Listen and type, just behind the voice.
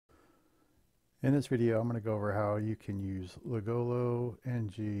In this video, I'm going to go over how you can use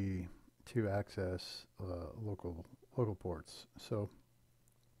Ligolo-ng to access local ports. So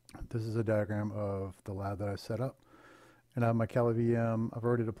this is a diagram of the lab that I set up, and I have my Kali VM. I've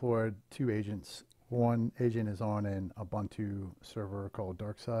already deployed two agents. One agent is on an Ubuntu server called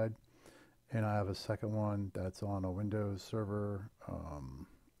DarkSide, and I have a second one that's on a Windows server.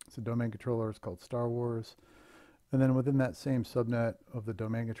 It's a domain controller. It's called Star Wars. And then within that same subnet of the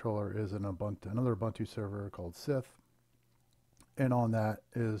domain controller is another Ubuntu server called Sith. And on that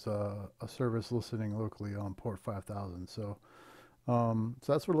is a service listening locally on port 5000. So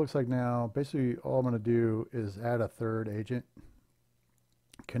that's what it looks like now. Basically, all I'm going to do is add a third agent,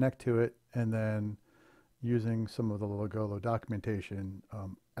 connect to it, and then using some of the Ligolo documentation,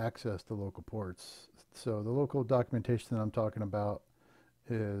 access the local ports. So the local documentation that I'm talking about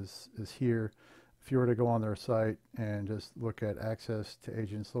is here. If you were to go on their site and just look at access to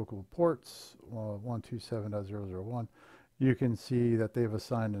agents local ports 127.0.0.1, you can see that they've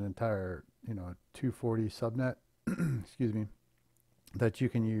assigned an entire 240 subnet excuse me, that you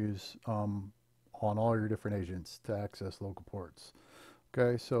can use on all your different agents to access local ports.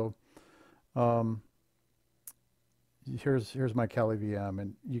 Okay, so here's my Kali VM,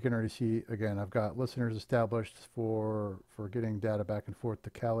 and you can already see, again, I've got listeners established for getting data back and forth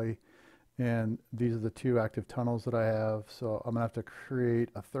to Kali. And these are the two active tunnels that I have. So I'm gonna have to create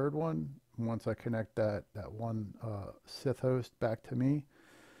a third one once I connect that one Sith host back to me.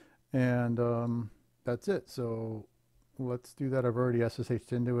 And that's it. So let's do that. I've already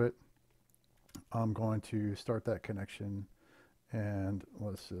SSH'd into it. I'm going to start that connection, and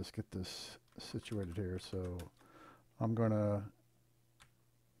let's just get this situated here. So I'm gonna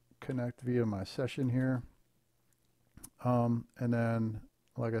connect via my session here. And then,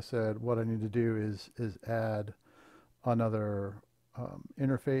 like I said, what I need to do is add another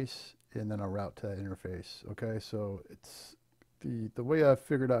interface and then a route to that interface. Okay, so it's the way I've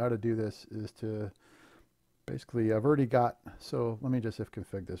figured out how to do this is to basically, I've already got, so let me just if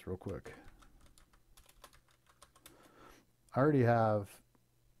config this real quick. I already have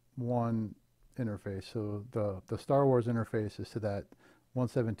one interface. So the Star Wars interface is to that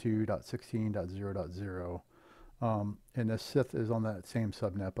 172.16.0.0. And the Sith is on that same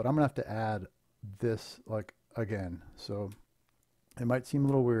subnet, but I'm gonna have to add this again. So it might seem a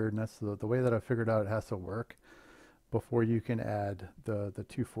little weird, and that's the way that I figured out it has to work before you can add the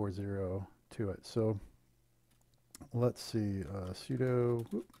 240 to it. So let's see, sudo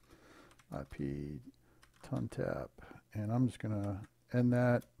IP tuntap, and I'm just gonna end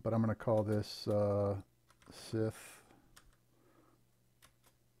that, but I'm gonna call this Sith.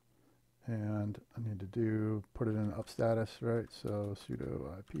 And I need to put it in up status, right? So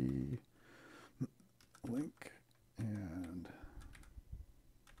sudo IP link and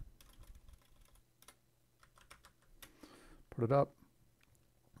put it up.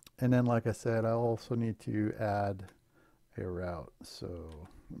 And then, like I said, I also need to add a route. So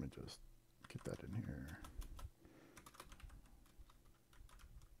let me just get that in here.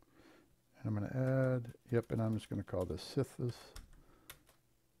 And I'm going to add, yep, and I'm just going to call this Sithus.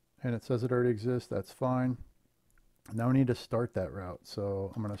 And it says it already exists. That's fine. Now we need to start that route.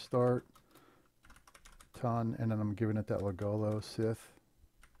 So I'm going to start ton, and then I'm giving it that Ligolo Sith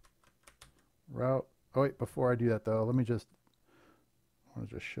route. Oh wait, before I do that though, I want to just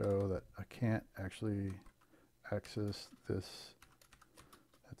show that I can't actually access this.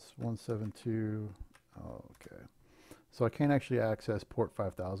 That's 172. Oh, okay. So I can't actually access port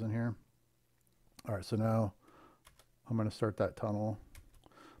 5000 here. All right, so now I'm going to start that tunnel.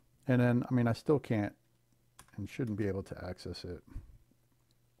 And then, I mean, I still can't and shouldn't be able to access it.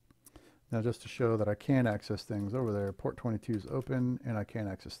 Now, just to show that I can access things over there, port 22 is open and I can't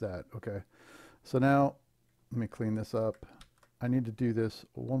access that. Okay. So now, let me clean this up. I need to do this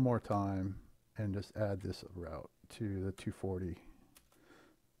one more time and just add this route to the 240.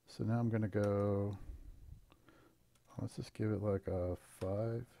 So now I'm going to go, let's just give it like a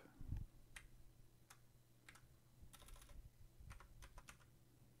 5.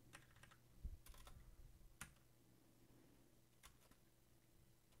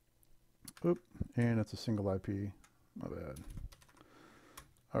 Oop, and it's a single IP. My bad.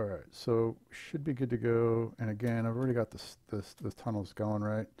 All right, so should be good to go. And again, I've already got this tunnels going,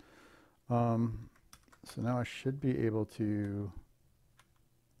 right? So now I should be able to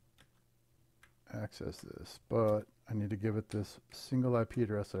access this, but I need to give it this single IP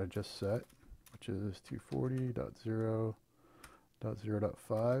address that I just set, which is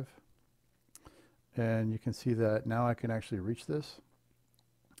 240.0.0.5. And you can see that now I can actually reach this.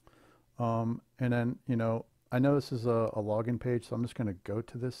 And then, I know this is a login page, so I'm just going to go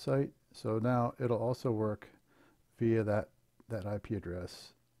to this site. So now it'll also work via that IP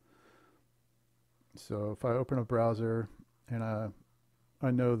address. So if I open a browser, and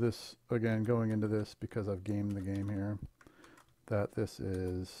I know this, again, going into this because I've gamed the game here, that this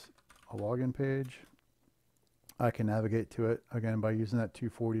is a login page. I can navigate to it, again, by using that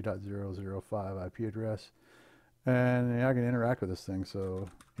 240.0.0.5 IP address. And yeah, I can interact with this thing, so,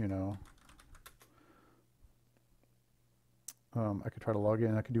 you know, I could try to log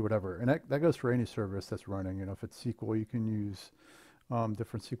in, I could do whatever. And that goes for any service that's running. You know, if it's SQL, you can use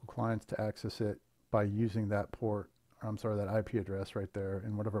different SQL clients to access it by using that port, I'm sorry, that IP address right there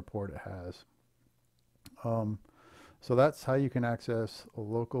in whatever port it has. So that's how you can access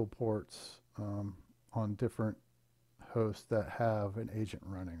local ports on different hosts that have an agent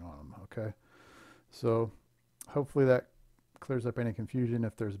running on them, okay? So hopefully that clears up any confusion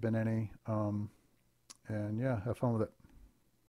if there's been any. And yeah, have fun with it.